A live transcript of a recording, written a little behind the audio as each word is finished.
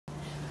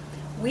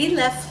We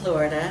left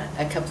Florida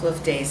a couple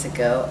of days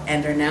ago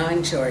and are now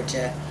in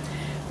Georgia,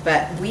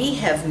 but we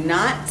have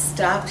not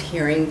stopped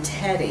hearing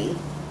Teddy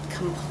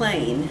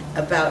complain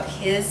about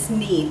his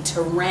need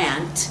to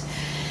rant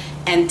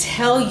and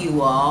tell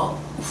you all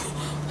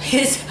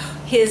his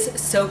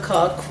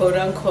so-called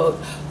quote-unquote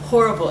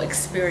horrible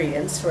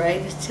experience,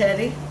 right,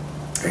 Teddy?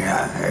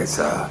 Yeah, it's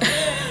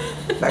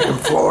back in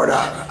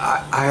Florida.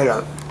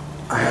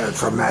 I had a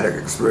traumatic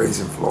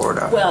experience in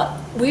Florida. Well,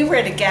 we were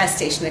at a gas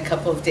station a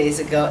couple of days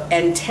ago,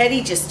 and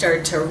Teddy just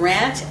started to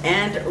rant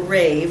and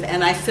rave,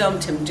 and I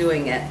filmed him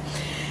doing it.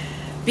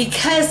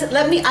 Because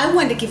I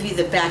wanted to give you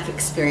the back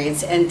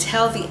experience and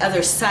tell the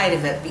other side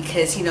of it,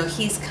 because, you know,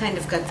 he's kind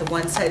of got the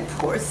one side,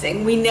 poor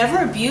thing. We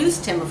never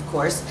abused him, of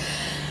course.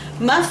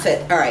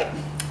 Muffet, all right,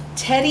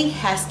 Teddy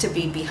has to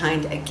be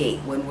behind a gate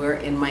when we're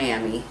in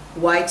Miami.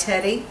 Why,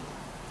 Teddy?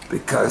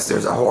 Because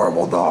there's a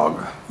horrible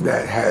dog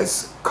that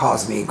has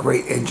caused me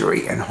great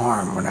injury and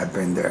harm when I've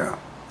been there.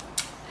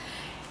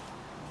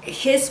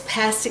 His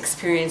past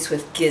experience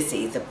with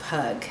Gizzy, the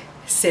pug,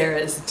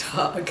 Sarah's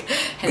dog,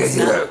 has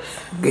not...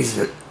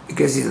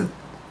 Gizzy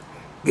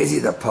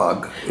the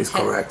pug is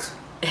correct.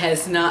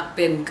 Has not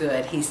been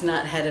good. He's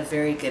not had a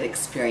very good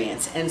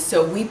experience. And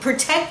so we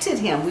protected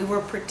him. We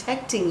were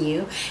protecting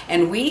you,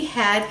 and we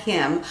had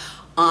him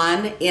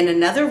in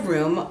another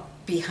room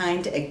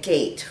behind a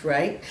gate,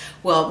 right?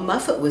 Well,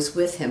 Muffet was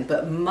with him,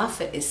 but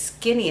Muffet is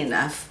skinny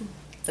enough,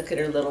 look at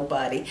her little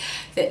body,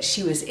 that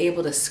she was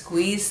able to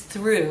squeeze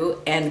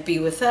through and be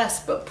with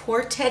us. But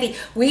poor Teddy,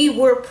 we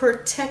were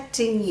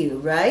protecting you,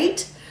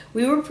 right?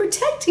 We were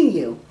protecting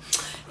you.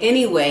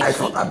 Anyway, I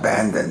felt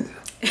abandoned.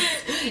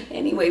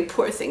 Anyway,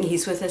 poor thing,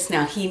 he's with us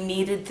now. He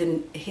needed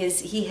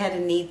he had a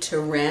need to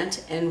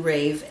rant and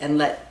rave and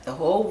let the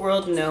whole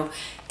world know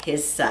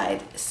his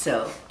side.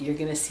 So you're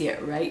gonna see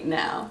it right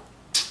now.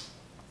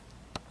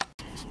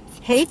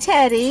 Hey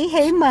Teddy,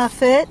 hey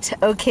Muffet.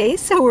 Okay,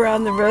 so we're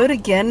on the road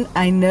again.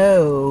 I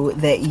know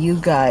that you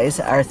guys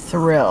are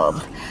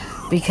thrilled,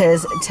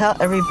 because tell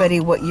everybody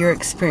what your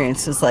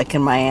experience was like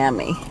in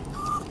Miami.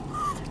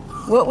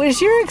 What was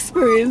your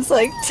experience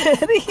like,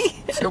 Teddy?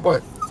 Sure,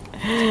 what?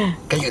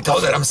 Can you tell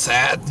that I'm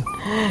sad?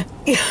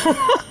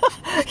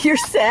 You're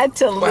sad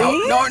to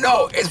leave?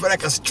 No, it's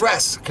like a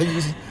stress. Can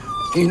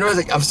you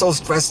notice that I'm so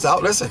stressed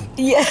out? Listen.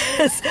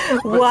 Yes.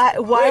 Why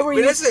were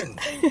you... Listen.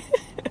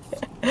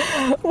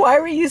 Why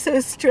were you so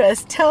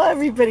stressed? Tell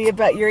everybody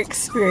about your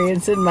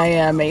experience in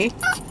Miami.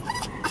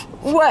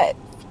 What?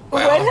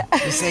 Well,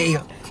 you see,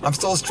 I'm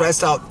so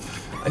stressed out.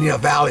 I need a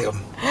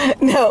Valium.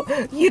 No,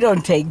 you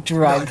don't take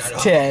drugs, No,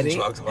 Teddy.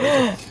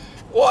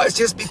 Well, it's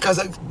just because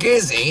of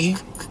Gizzy.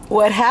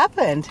 What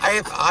happened?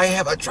 I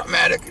have a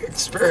traumatic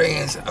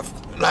experience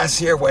of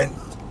last year when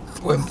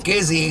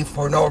Gizzy,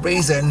 for no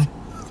reason,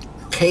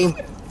 came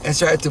and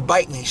started to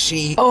bite me.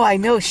 Oh, I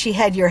know. She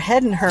had your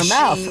head in her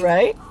mouth,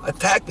 right?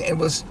 Attacked me. It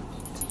was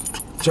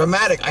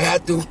dramatic. I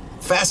had to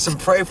fast and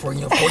pray for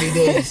 40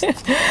 days.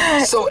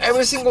 So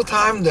every single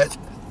time that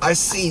I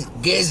see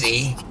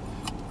Gizzy,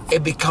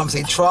 it becomes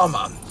a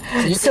trauma. So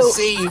you can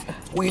see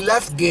we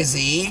left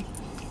Gizzy,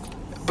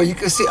 but you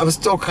can see I'm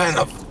still kind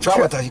of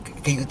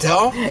traumatized. Can you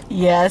tell?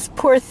 Yes,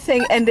 poor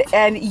thing.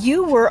 And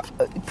you were,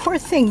 poor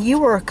thing, you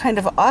were kind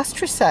of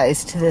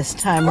ostracized this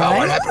time, well, right?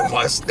 What happened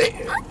was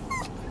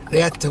they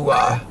had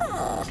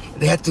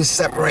to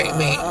separate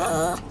me.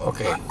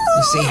 Okay,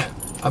 you see,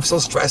 I'm so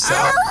stressed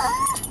out.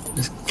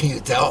 Can you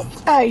tell?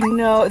 I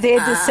know. They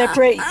had to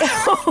separate you.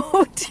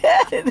 Oh,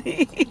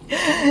 Teddy.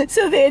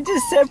 So they had to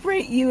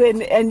separate you,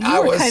 and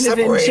you were kind of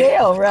in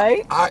jail,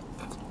 right?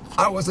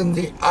 I was in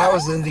the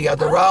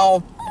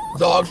Doral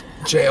dog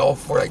jail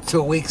for like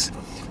 2 weeks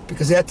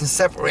because they had to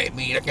separate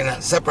me like in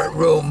a separate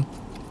room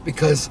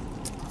because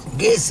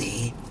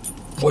Gizzy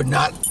could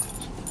not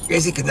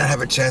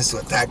have a chance to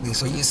attack me.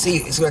 So you see,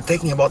 it's going to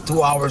take me about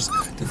 2 hours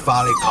to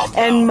finally calm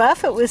down. And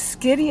Muffet was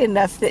skinny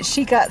enough that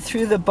she got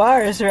through the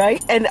bars,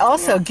 right? And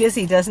also,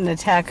 Gizzy doesn't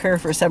attack her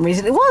for some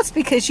reason. Well, it's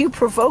because you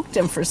provoked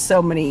him for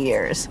so many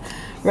years,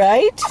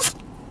 right?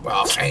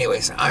 Well,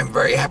 anyways, I'm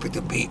very happy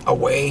to be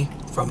away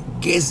from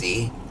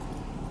Gizzy,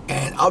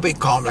 and I'll be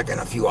calm like in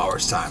a few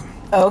hours' time.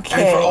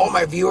 Okay. And for all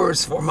my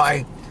viewers, for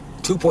my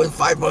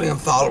 2.5 million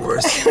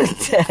followers,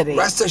 Teddy,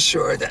 rest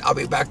assured that I'll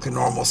be back to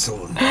normal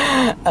soon.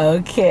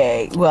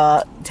 Okay.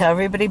 Well, tell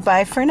everybody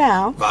bye for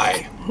now.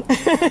 Bye.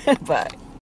 Bye.